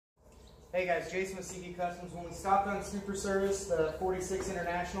Hey guys, Jason with KB Customs. When we stopped on Super Service, the 46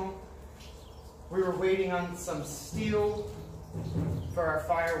 International, we were waiting on some steel for our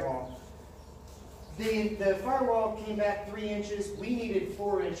firewall. The firewall came back 3 inches. We needed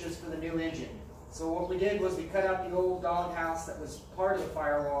 4 inches for the new engine. So what we did was we cut out the old doghouse that was part of the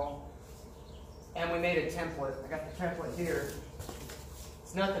firewall, and we made a template. I got the template here.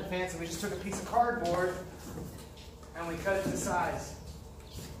 It's nothing fancy. We just took a piece of cardboard and we cut it to size.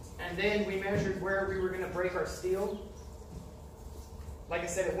 And then we measured where we were going to break our steel. Like I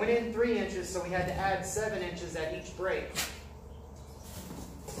said, it went in 3 inches, so we had to add 7 inches at each break.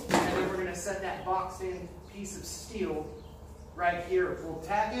 And then we're going to set that boxed in piece of steel right here. We'll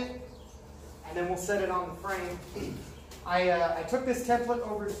tack it, and then we'll set it on the frame. I took this template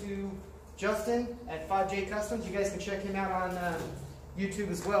over to Justin at 5J Customs. You guys can check him out on YouTube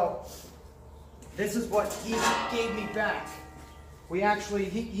as well. This is what he gave me back. We actually,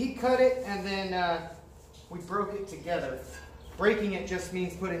 he cut it, and then we broke it together. Breaking it just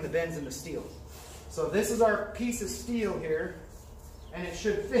means putting the bends in the steel. So this is our piece of steel here, and it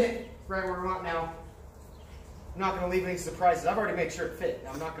should fit right where we want. Now, I'm not going to leave any surprises. I've already made sure it fit.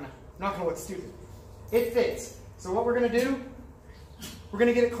 I'm not going to look stupid. It fits. So what we're going to do, we're going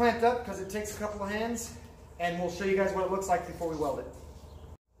to get it clamped up because it takes a couple of hands, and we'll show you guys what it looks like before we weld it.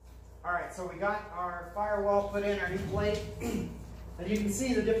 Alright, so we got our firewall put in, our new plate. And you can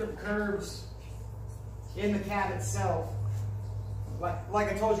see the different curves in the cab itself.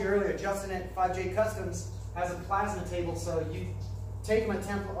 Like I told you earlier, Justin at 5J Customs has a plasma table, so you take him a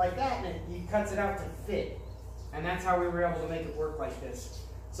template like that and he cuts it out to fit. And that's how we were able to make it work like this.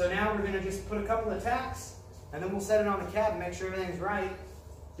 So now we're going to just put a couple of tacks, and then we'll set it on the cab and make sure everything's right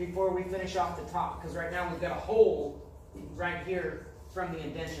before we finish off the top. Because right now we've got a hole right here from the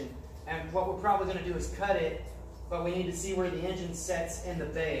indentation. And what we're probably going to do is cut it, but we need to see where the engine sets in the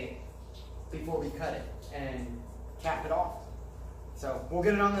bay before we cut it and cap it off. So we'll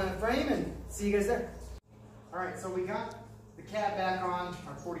get it on the frame and see you guys there. Alright, so we got the cab back on,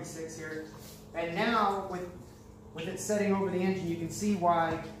 our 46 here. And now with it setting over the engine, you can see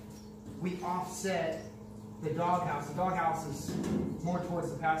why we offset the doghouse. The doghouse is more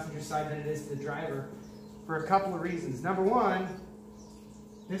towards the passenger side than it is the driver for a couple of reasons. Number one,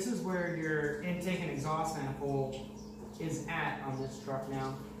 this is where your intake and exhaust manifold is at on this truck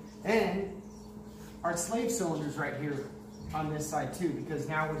now. And our slave cylinder's right here on this side too, because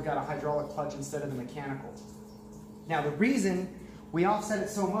now we've got a hydraulic clutch instead of the mechanical. Now the reason we offset it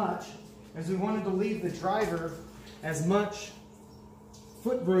so much is we wanted to leave the driver as much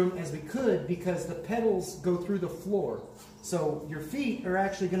foot room as we could, because the pedals go through the floor. So your feet are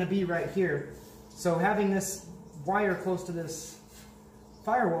actually going to be right here. So having this wire close to this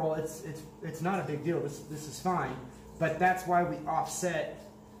firewall, it's not a big deal. This is fine, but that's why we offset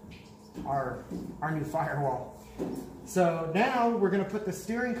our new firewall. So now we're going to put the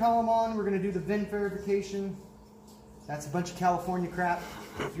steering column on. We're going to do the VIN verification. That's a bunch of California crap.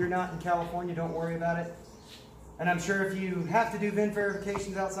 If you're not in California, don't worry about it. And I'm sure if you have to do VIN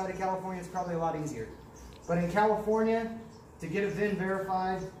verifications outside of California, it's probably a lot easier. But in California, to get a VIN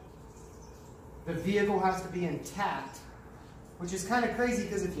verified, the vehicle has to be intact. Which is kind of crazy,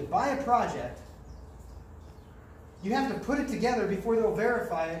 because if you buy a project, you have to put it together before they'll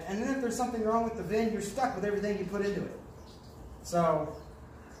verify it, and then if there's something wrong with the VIN, you're stuck with everything you put into it. So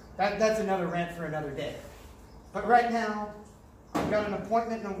that's another rant for another day. But right now, I've got an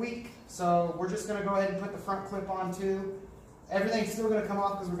appointment in a week, so we're just going to go ahead and put the front clip on too. Everything's still going to come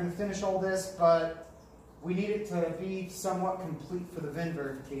off because we're going to finish all this, but we need it to be somewhat complete for the VIN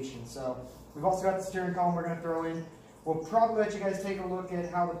verification. So we've also got the steering column we're going to throw in. We'll probably let you guys take a look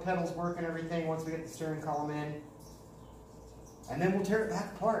at how the pedals work and everything once we get the steering column in. And then we'll tear it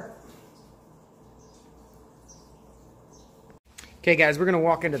back apart. Okay guys, we're going to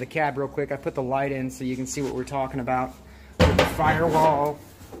walk into the cab real quick. I put the light in so you can see what we're talking about. With the firewall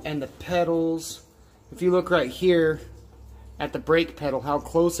and the pedals. If you look right here at the brake pedal, how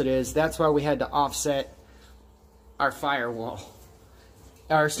close it is, that's why we had to offset our firewall.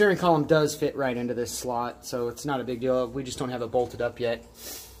 Our steering column does fit right into this slot, so it's not a big deal. We just don't have it bolted up yet.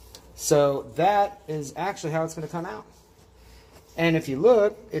 So that is actually how it's going to come out. And if you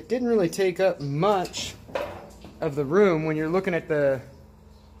look, it didn't really take up much of the room when you're looking at the,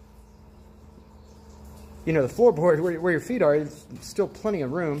 the floorboard where your feet are. There's still plenty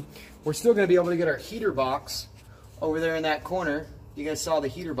of room. We're still going to be able to get our heater box over there in that corner. You guys saw the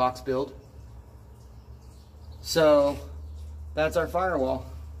heater box build. So that's our firewall.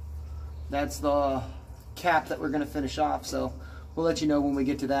 That's the cap that we're going to finish off, so we'll let you know when we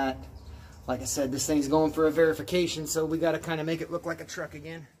get to that. Like I said, this thing's going for a verification, so we got to kind of make it look like a truck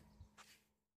again.